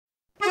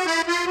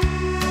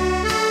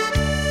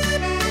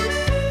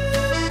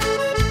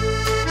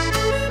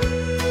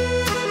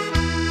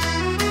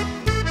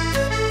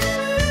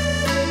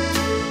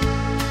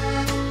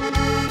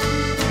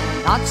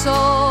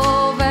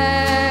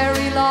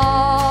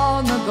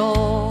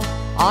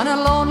on a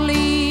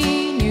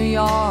lonely New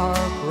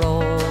York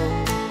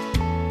road.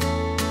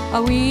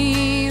 A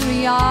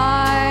weary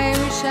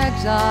Irish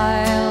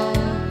exile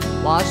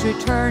was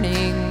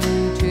returning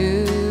to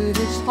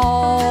his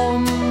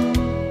home.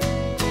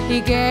 He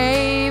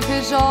gave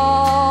his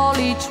all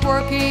each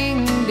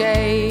working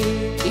day.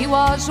 He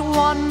was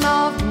one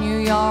of New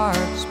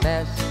York's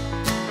best.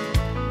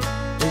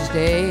 His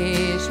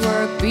day's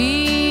work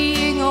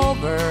being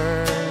over,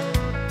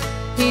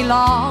 he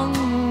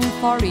longed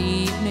for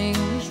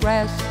evening's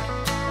rest.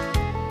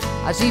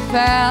 As he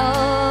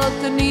felt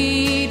the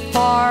need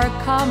for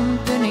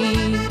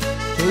company,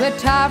 to a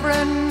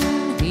tavern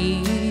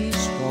he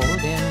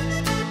strolled in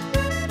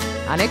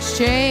and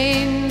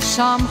exchanged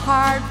some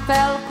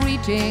heartfelt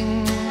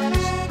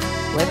greetings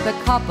with a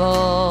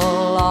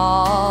couple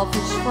of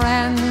his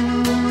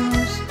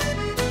friends.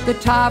 The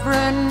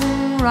tavern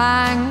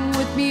rang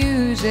with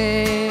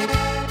music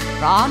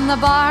from the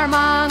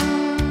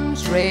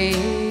barman's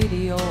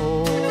radio,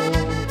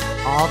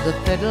 of the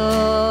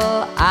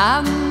fiddle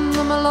and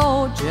the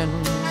melodeon,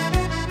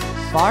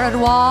 for it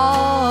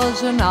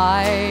was an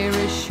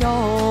Irish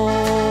show.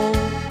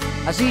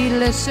 As he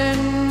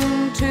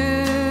listened to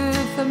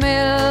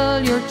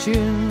familiar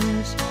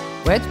tunes,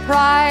 with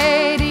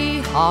pride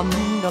he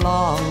hummed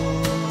along.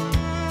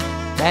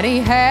 Then he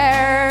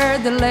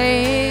heard the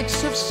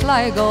lakes of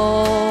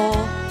Sligo,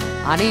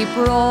 and he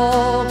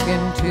broke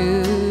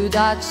into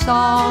that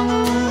song.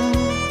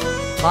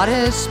 But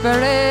his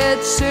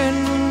spirits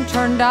soon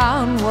turned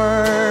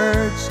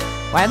downwards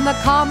when the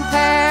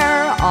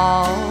compere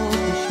of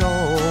the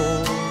show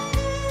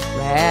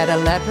read a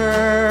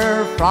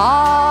letter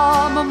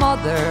from a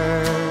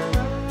mother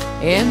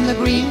in the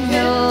green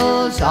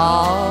hills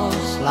of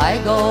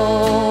Sligo.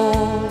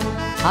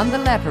 And the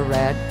letter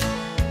read,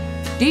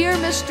 "Dear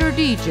Mr.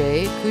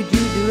 DJ, could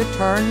you do a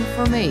turn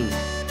for me?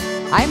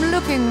 I'm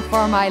looking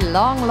for my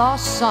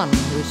long-lost son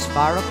who's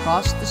far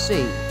across the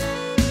sea.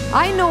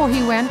 I know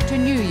he went to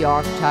New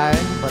York town,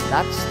 but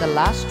that's the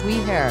last we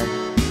heard,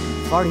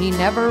 for he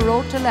never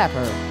wrote a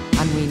letter,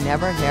 and we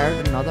never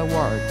heard another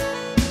word.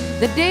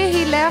 The day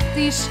he left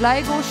these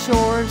Sligo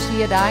shores,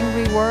 he had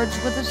angry words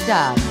with his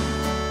dad.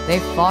 They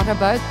fought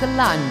about the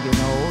land, you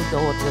know,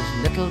 though it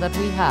was little that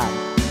we had.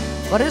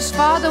 But his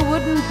father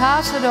wouldn't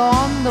pass it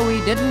on, though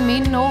he didn't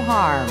mean no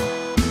harm.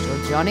 So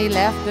Johnny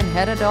left and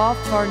headed off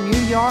for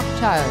New York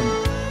town,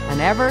 and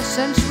ever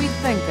since we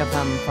think of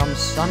him from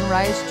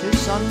sunrise to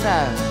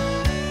sundown.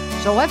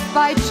 So if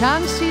by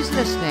chance he's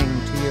listening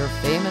to your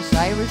famous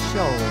Irish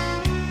show,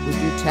 would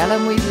you tell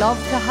him we'd love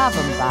to have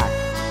him back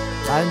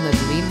round the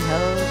green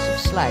hills of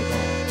Sligo?"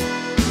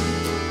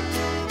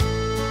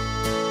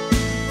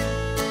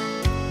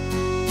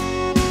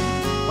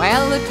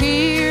 Well, the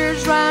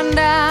tears ran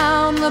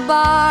down the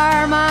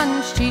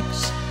barman's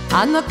cheeks,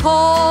 and the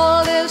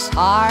cold his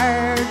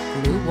heart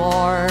grew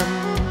warm.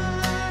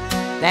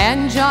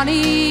 Then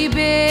Johnny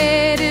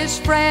bid his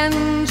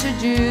friends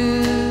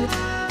adieu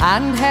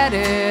and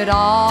headed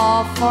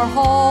off for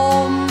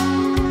home.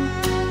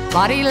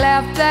 But he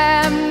left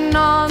them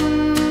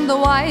none the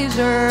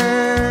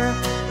wiser,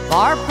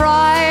 for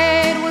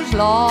pride was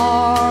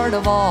lord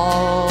of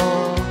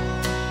all.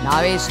 Now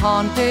he's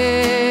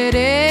haunted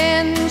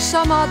in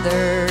some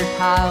other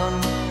town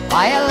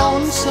by a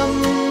lonesome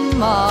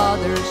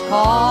mother's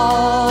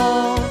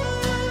call.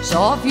 So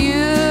if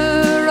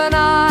you're an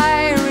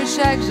Irish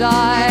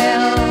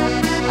exile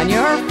and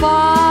you're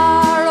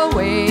far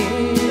away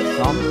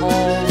from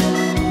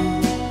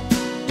home,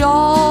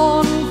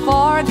 don't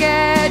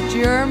forget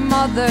your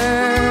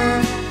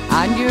mother,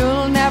 and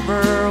you'll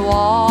never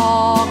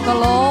walk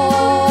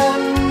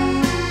alone.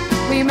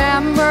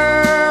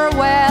 Remember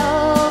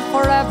well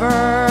forever,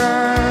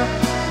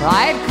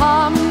 pride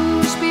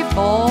comes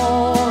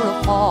before a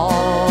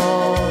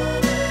fall,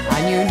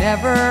 and you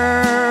never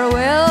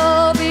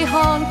will be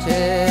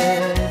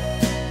haunted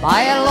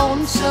by a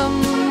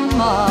lonesome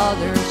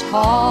mother's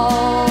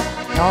call.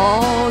 No,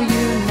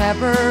 you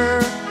never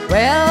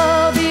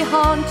will be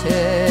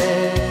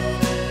haunted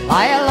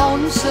by a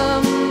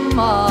lonesome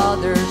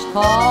mother's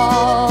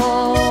call.